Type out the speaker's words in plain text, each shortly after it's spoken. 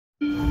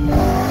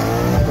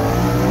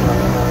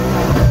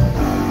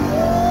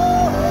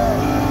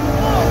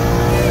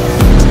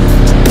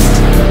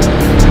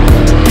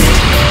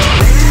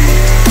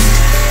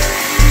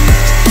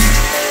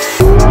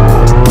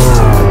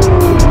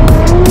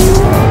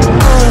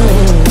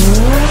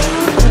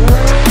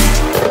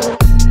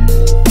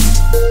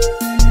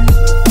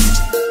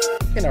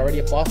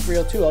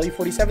2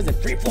 LE47s, and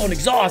free-flowing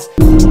exhaust.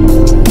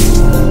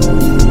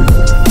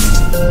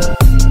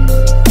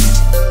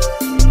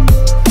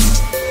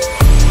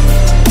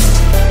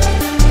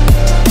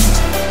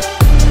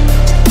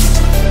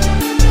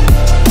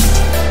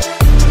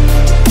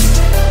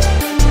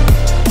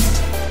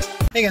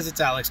 Hey guys, it's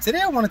Alex.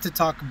 Today I wanted to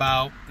talk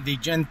about the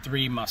Gen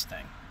 3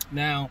 Mustang.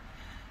 Now,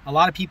 a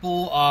lot of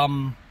people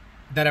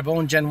that have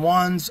owned Gen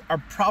 1s are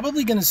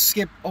probably going to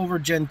skip over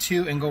Gen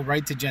 2 and go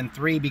right to Gen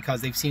 3 because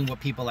they've seen what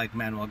people like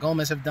Manuel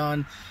Gomez have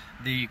done.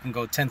 You can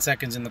go 10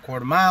 seconds in the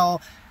quarter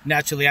mile,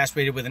 naturally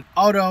aspirated with an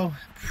auto,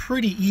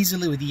 pretty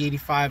easily with the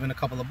 85 and a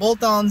couple of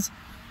bolt-ons.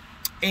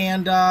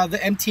 And the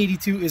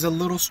MT82 is a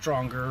little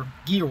stronger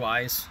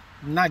gear-wise,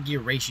 not gear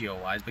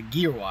ratio-wise, but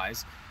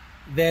gear-wise,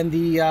 than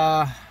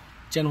the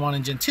Gen 1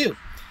 and Gen 2.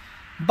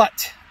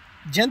 But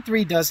Gen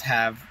 3 does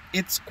have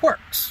its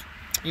quirks.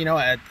 You know,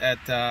 at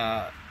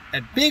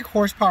big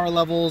horsepower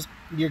levels,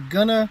 you're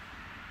gonna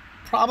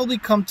probably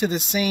come to the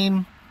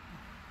same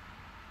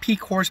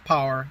peak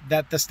horsepower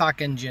that the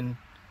stock engine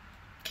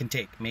can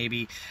take.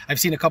 Maybe I've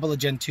seen a couple of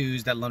Gen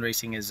 2s that Lund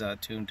Racing is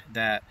tuned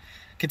that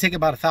can take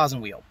about 1,000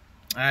 wheel.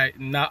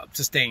 Not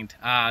sustained.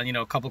 You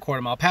know, a couple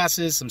quarter mile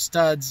passes, some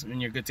studs, and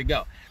you're good to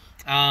go.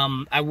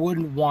 I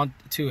wouldn't want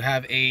to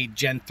have a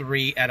Gen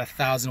 3 at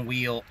 1,000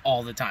 wheel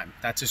all the time.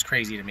 That's just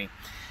crazy to me.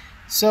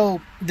 So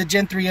the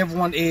Gen 3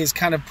 everyone is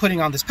kind of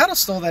putting on this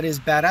pedestal that is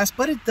badass,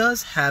 but it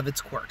does have its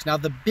quirks. Now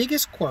the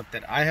biggest quirk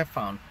that I have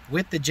found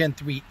with the Gen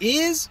 3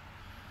 is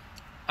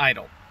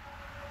idle.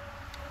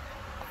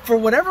 For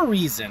whatever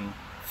reason,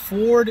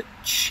 Ford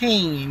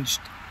changed,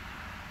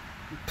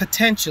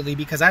 potentially,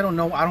 because I don't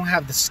know, I don't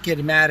have the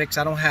schematics,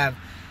 I don't have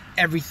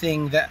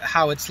everything that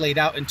how it's laid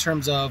out in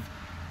terms of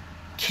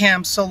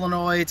cam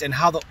solenoids and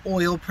how the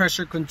oil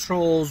pressure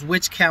controls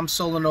which cam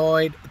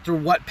solenoid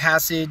through what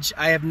passage.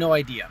 I have no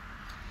idea.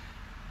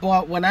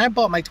 But when I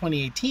bought my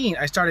 2018,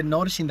 I started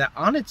noticing that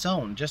on its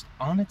own, just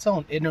on its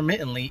own,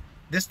 intermittently,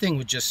 this thing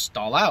would just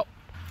stall out.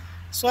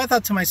 So I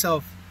thought to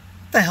myself,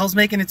 what the hell's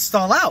making it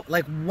stall out?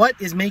 Like, what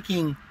is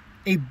making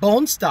a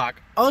bone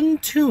stock,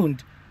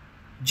 untuned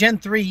Gen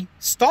 3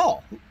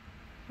 stall?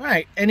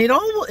 Right, and it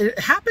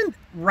happened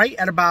right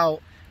at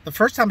about, the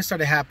first time it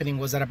started happening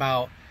was at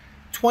about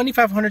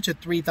 2,500 to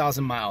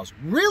 3,000 miles,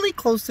 really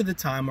close to the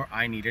time where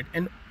I needed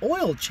an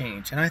oil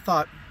change. And I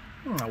thought,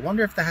 I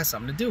wonder if that has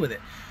something to do with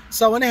it.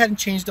 So I went ahead and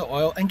changed the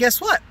oil, and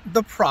guess what?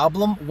 The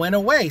problem went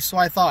away. So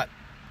I thought,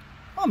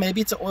 oh,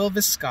 maybe it's an oil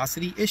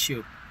viscosity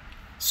issue.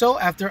 So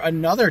after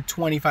another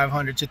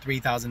 2,500 to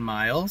 3,000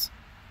 miles,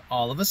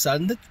 all of a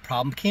sudden the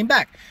problem came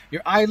back.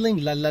 You're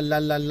idling, la la la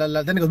la la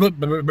la, then it goes,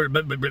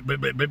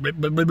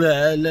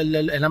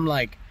 and I'm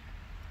like,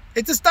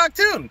 it's a stock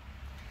tune.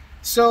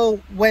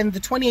 So when the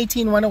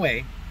 2018 went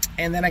away,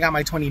 and then I got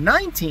my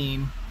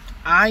 2019,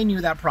 I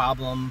knew that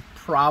problem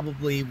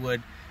probably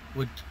would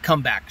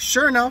come back.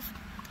 Sure enough,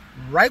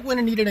 right when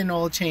it needed an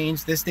oil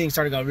change, this thing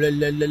started going,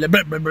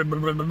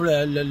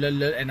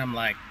 and I'm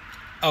like,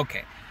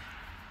 okay,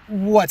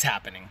 what's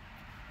happening?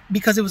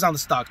 Because it was on the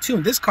stock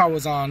tune. This car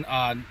was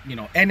on, you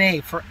know,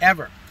 NA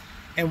forever.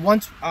 And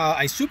once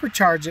I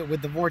supercharged it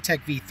with the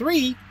Vortec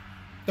V3,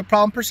 the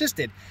problem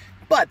persisted.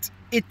 But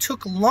it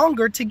took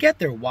longer to get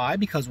there. Why?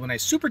 Because when I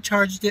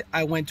supercharged it,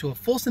 I went to a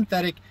full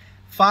synthetic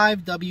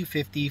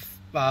 5W50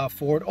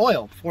 Ford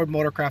oil, Ford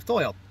Motorcraft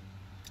oil.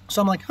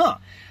 So I'm like,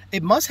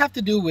 it must have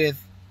to do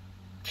with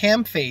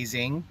cam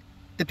phasing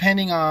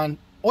depending on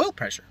oil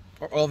pressure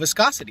or oil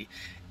viscosity.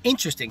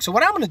 Interesting. So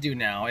what I'm going to do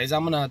now is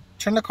I'm going to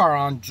turn the car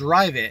on,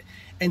 drive it,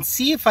 and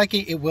see if I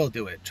can. It will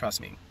do it.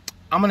 Trust me.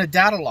 I'm going to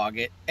data log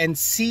it and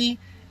see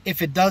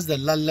if it does the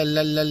la la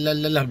la la la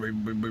la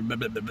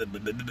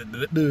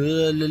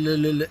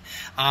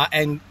la,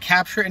 and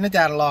capture it in the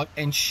data log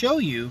and show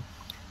you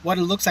what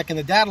it looks like in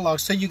the data log,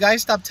 so you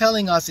guys stop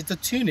telling us it's a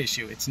tune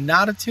issue. It's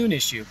not a tune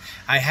issue.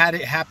 I had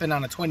it happen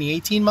on a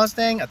 2018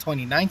 Mustang, a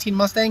 2019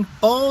 Mustang,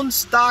 bone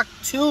stock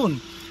tune.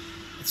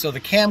 So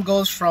the cam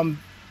goes from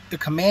the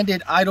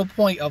commanded idle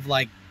point of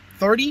like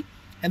 30,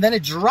 and then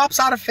it drops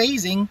out of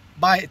phasing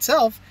by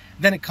itself,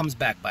 then it comes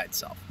back by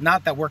itself.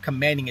 Not that we're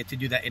commanding it to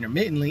do that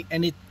intermittently,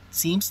 and it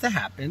seems to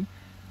happen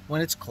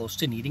when it's close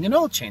to needing an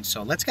oil change.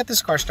 So let's get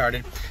this car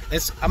started. I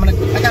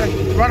gotta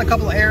run a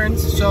couple of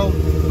errands, so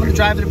I'm gonna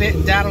drive it a bit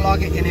and data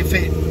log it, and if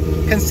it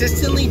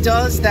consistently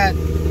does that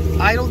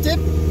idle dip,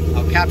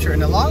 I'll capture it in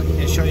the log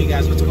and show you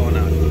guys what's going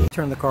on.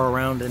 Turn the car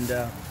around and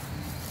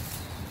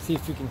see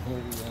if we can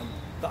hear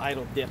the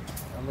idle dip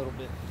a little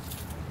bit.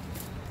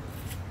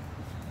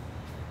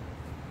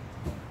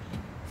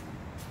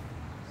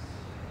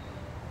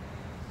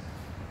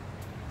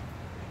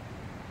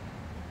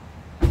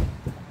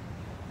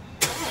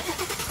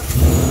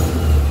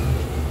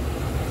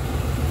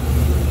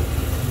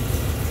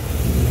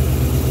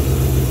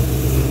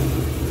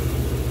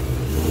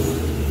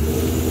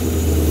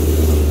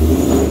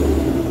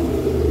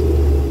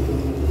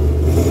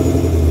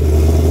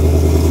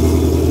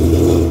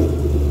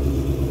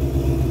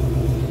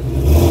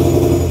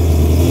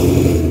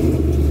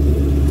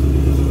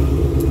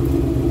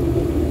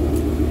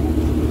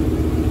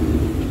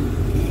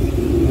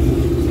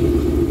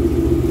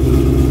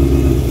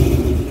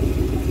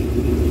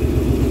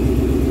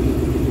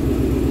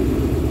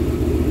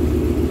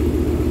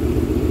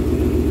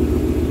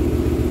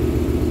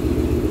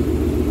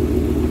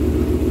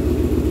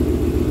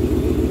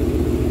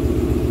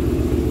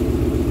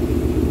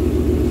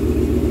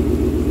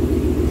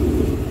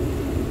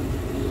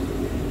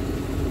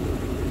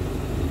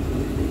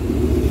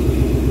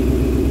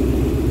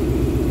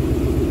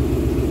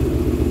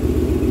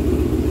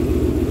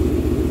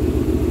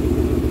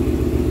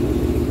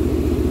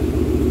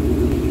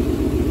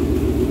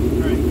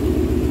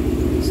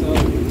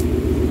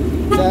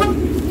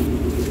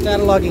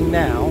 logging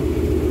now,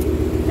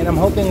 and I'm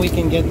hoping we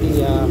can get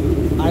the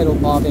idle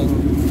bobbing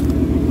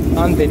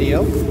on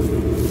video.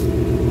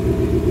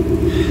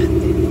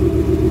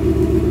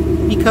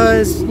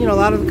 Because, you know, a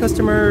lot of the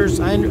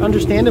customers,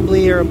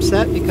 understandably, are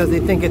upset because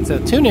they think it's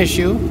a tune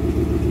issue.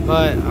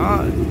 But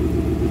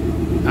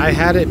I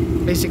had it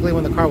basically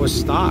when the car was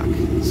stock.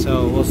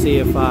 So we'll see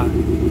if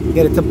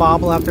get it to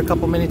bobble after a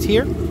couple minutes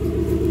here.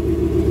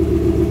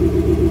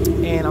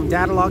 And I'm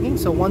data logging,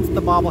 so once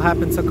the bobble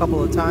happens a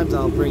couple of times,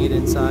 I'll bring it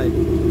inside,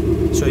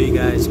 show you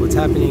guys what's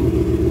happening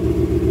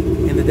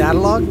in the data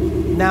log.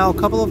 Now, a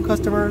couple of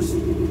customers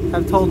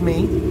have told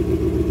me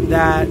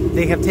that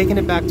they have taken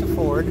it back to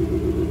Ford,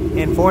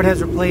 and Ford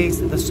has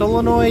replaced the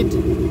solenoid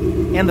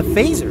and the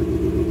phaser,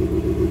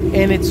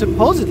 and it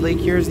supposedly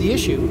cures the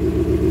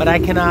issue, but I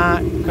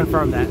cannot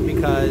confirm that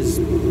because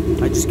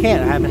I just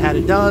can't. I haven't had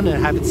it done, and I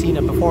haven't seen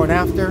it before and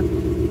after.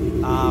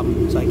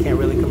 So I can't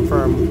really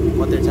confirm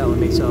what they're telling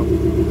me. So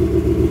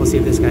we'll see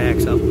if this guy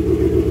acts up. There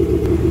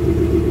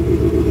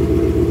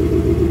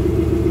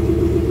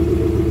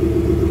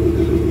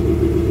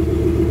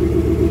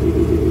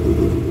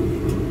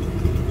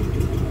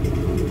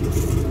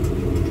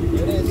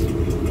it is.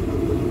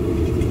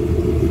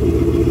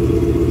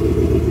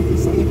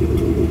 See?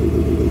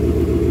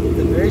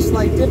 The very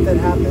slight dip that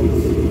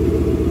happens.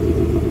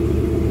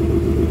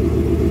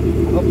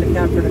 I hope they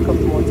capture it a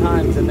couple more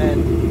times, and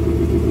then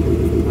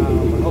I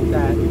hope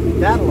that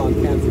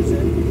datalog captures it,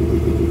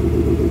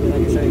 and I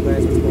can show you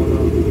guys what's going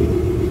on.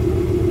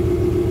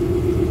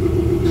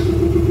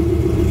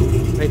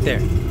 Right there.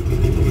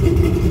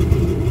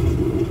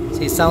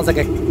 See, it sounds like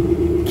a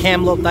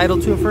cam loped idle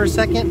tune for a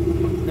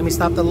second. Let me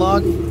stop the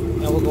log,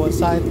 and we'll go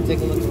inside and take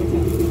a look at what's happening.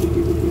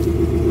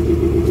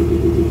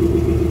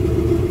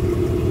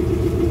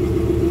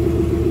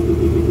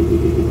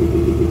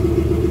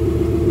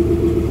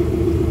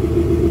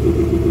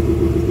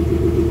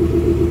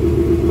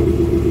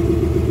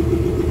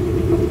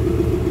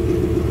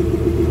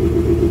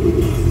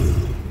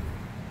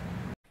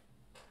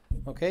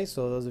 Okay,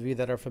 so those of you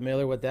that are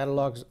familiar with data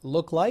logs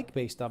look like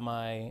based on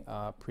my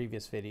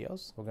previous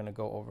videos, we're going to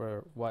go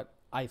over what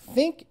I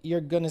think you're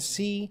going to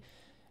see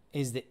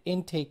is the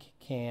intake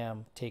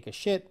cam take a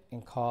shit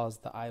and cause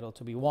the idle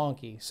to be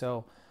wonky.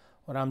 So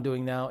what I'm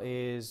doing now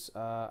is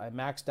I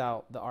maxed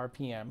out the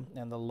RPM,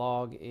 and the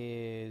log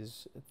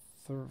is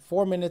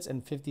 4 minutes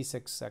and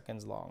 56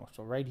 seconds long.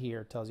 So right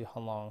here tells you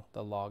how long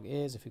the log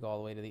is. If you go all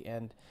the way to the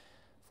end,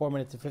 4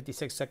 minutes and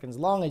 56 seconds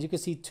long. As you can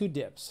see, two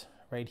dips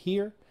right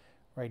here,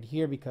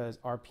 because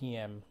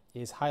RPM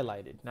is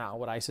highlighted. Now,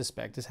 what I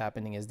suspect is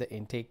happening is the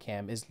intake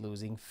cam is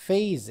losing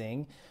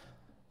phasing.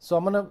 So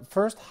I'm gonna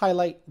first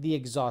highlight the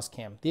exhaust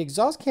cam. The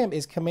exhaust cam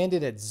is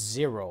commanded at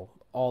 0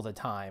 all the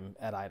time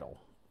at idle,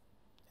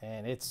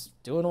 and it's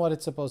doing what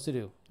it's supposed to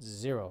do.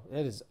 0.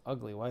 It is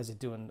ugly. Why is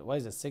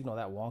the signal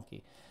that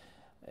wonky?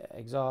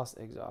 Exhaust.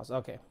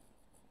 Okay.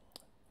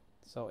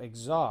 So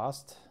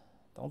exhaust,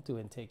 don't do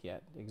intake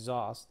yet.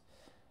 Exhaust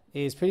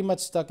is pretty much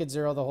stuck at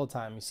 0 the whole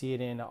time. You see it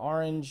in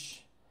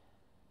orange.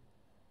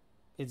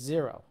 It's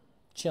 0,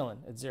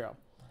 chilling at 0.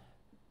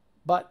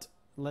 But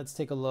let's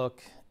take a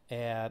look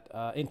at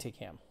intake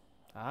cam.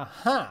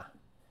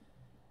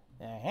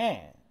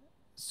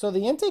 So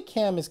the intake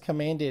cam is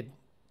commanded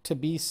to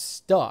be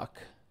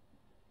stuck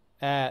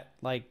at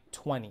like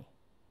 20.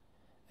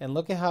 And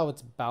look at how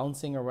it's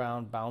bouncing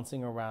around,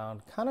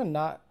 kind of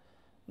not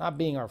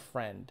being our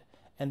friend.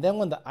 And then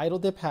when the idle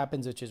dip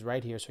happens, which is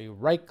right here, so you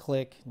right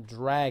click,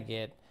 drag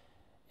it,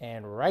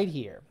 and right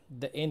here,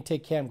 the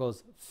intake cam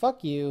goes,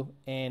 fuck you,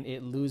 and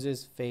it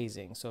loses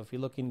phasing. So if you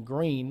look in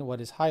green,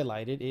 what is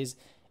highlighted is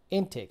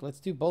intake. Let's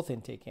do both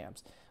intake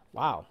cams.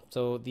 Wow,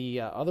 so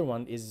the other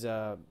one is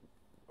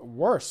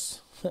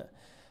worse.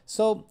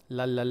 So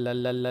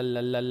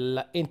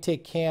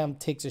intake cam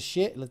takes a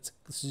shit. Let's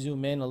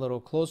zoom in a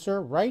little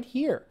closer. Right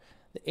here,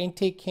 the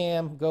intake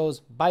cam goes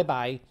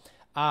bye-bye.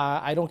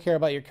 I don't care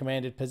about your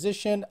commanded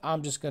position.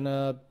 I'm just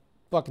gonna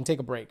fucking take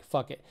a break.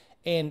 Fuck it.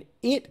 And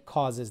it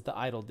causes the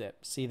idle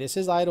dip. See, this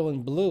is idle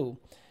in blue,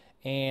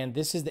 and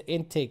this is the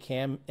intake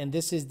cam, and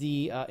this is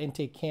the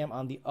intake cam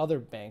on the other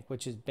bank,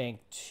 which is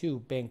bank 2.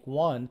 Bank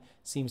 1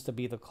 seems to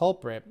be the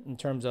culprit in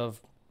terms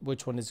of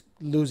which one is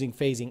losing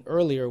phasing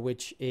earlier,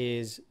 which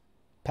is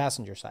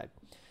passenger side.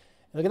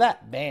 Look at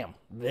that. Bam.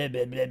 Blah,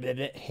 blah, blah, blah,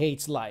 blah.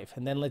 Hates life.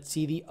 And then let's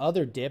see the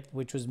other dip,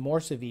 which was more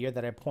severe,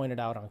 that I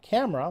pointed out on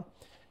camera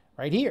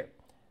right here.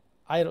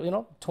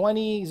 Idle,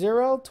 20,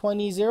 0,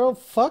 20, 0.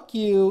 Fuck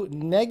you.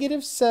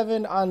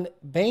 -7 on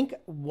bank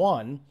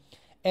 1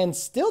 and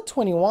still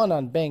 21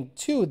 on bank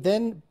 2.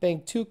 Then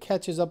bank 2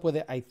 catches up with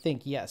it, I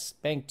think. Yes,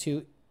 bank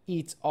 2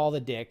 eats all the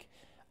dick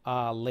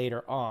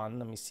later on.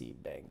 Let me see,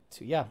 bank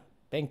 2. Yeah,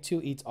 bank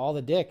 2 eats all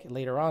the dick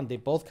later on. They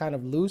both kind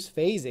of lose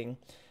phasing.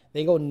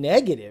 They go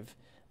negative.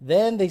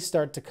 Then they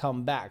start to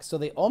come back. So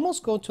they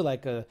almost go to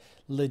like a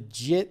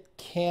legit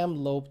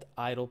cam loped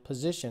idle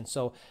position.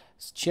 So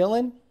it's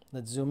chilling.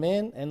 Let's zoom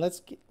in and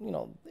let's get,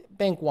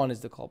 bank 1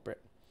 is the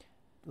culprit.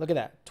 Look at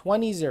that,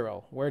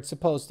 20-0, where it's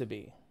supposed to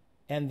be.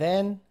 And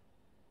then,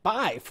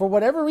 for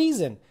whatever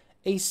reason,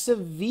 a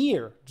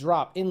severe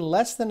drop in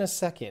less than a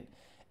second,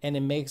 and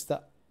it makes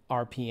the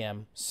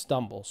RPM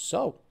stumble.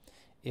 So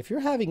if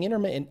you're having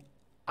intermittent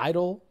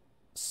idle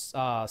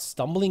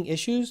stumbling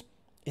issues,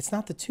 it's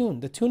not the tune.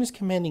 The tune is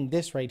commanding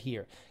this right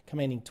here,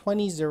 commanding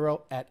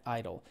 20-0 at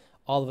idle.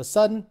 All of a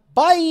sudden,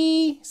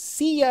 bye,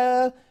 see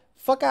ya,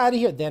 fuck out of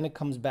here. Then it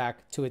comes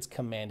back to its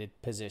commanded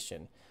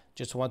position.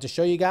 Just want to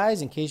show you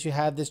guys, in case you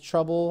have this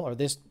trouble or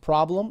this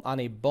problem on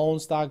a bone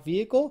stock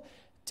vehicle,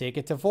 take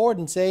it to Ford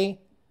and say,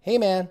 hey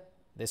man,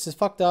 this is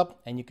fucked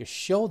up. And you can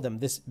show them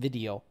this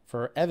video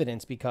for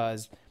evidence,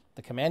 because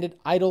the commanded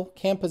idle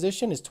cam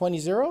position is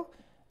 20-0.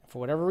 For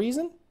whatever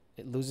reason,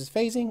 it loses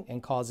phasing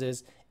and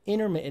causes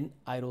intermittent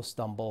idle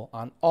stumble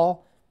on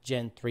all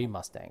Gen 3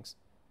 Mustangs.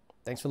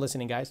 Thanks for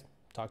listening, guys.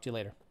 Talk to you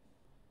later.